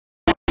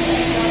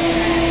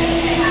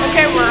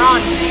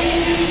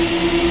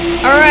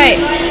Alright.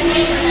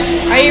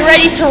 Are you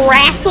ready to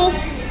wrestle?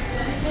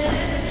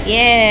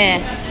 Yeah.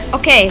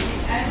 Okay.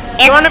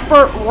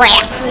 Expert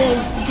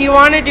wrestling. Do you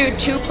want to do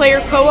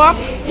 2-player co-op?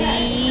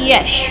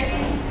 Yes.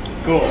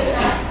 Cool.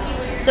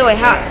 So wait,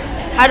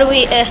 how do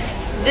we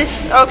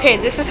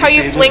This is how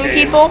you fling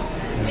people.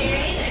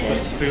 It's the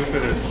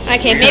stupidest.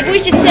 Okay, maybe we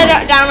should sit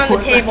down on the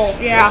table.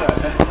 Yeah.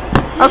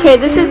 Okay,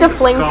 this is the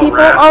fling people.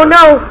 wrestling. Oh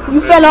no,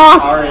 you fell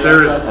off.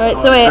 Alright,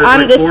 so wait, on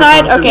like this 4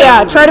 side? functions. Okay.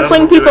 Yeah, try to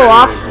fling people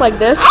off like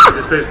this.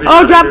 Just basically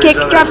Oh, trying drop to do kick,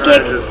 each other drop and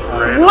kick. just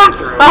randomly What?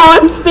 throw. Oh,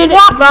 I'm spinning.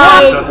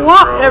 Bye. Doesn't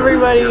What? throw.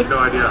 Everybody. You have no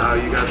idea how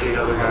you got the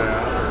other guy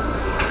out.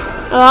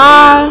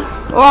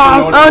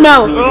 Oh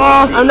no.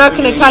 I'm not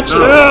gonna touch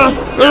you.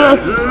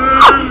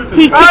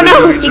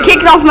 He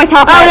kicked off my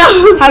top hat.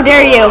 no. How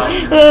dare you?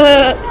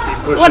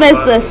 What is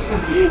this?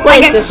 What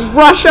is this?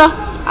 Russia?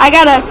 I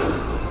got a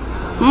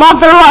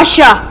Mother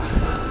Russia.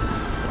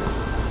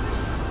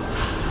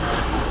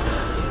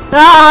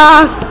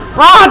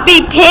 Oh,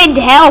 be pinned.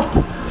 Help.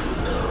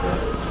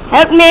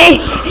 Help me.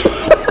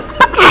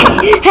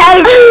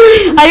 Help.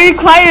 I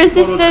require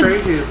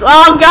assistance.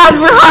 Oh god,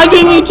 we're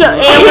hugging each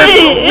other.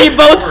 And we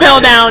both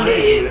fell down.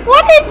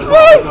 What is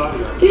this?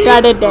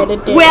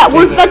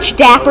 We're such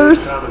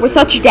dappers. We're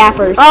such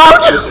dappers. Oh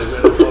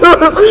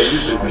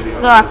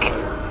Suck.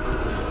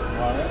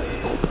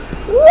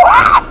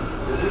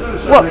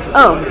 What?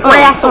 Oh,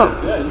 wrestle.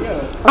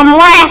 I'm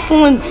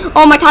wrestling.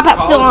 Oh, my top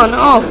hat's still on.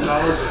 Oh,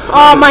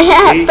 My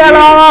hat fell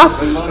off.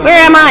 where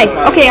am I?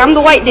 Okay, I'm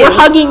the white dude. We're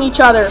hugging each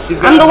other.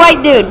 I'm the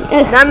white dude.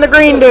 And I'm the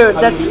green dude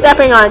that's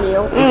stepping on you.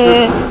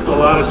 A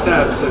lot of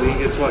steps, and he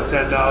gets what,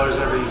 $10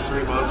 every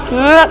 3 months.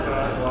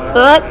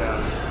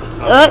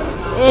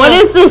 What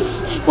is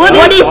this? What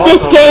is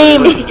this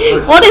game?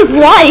 What is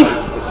life?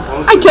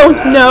 I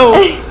don't know.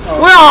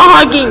 We're all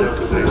hugging.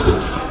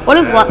 What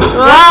is life?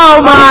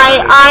 Oh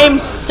my, I'm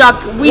stuck.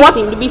 We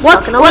seem to be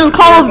stuck in a What's loop.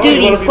 Call of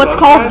Duty? What's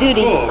Call of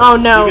Duty? Oh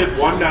no. You get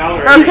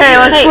 $1. Okay,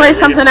 let's play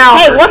something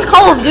else. Hey, what's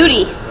Call of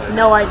Duty?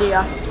 No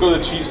idea. Let's go to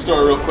the cheese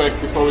store real quick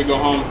before we go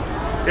home.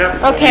 Yep. We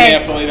may Okay,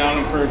 have to lay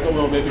down for a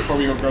little bit before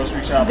we go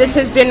grocery shopping. this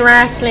has been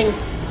wrestling.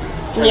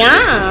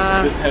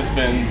 Yeah. This has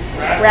been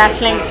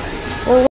Wrestling.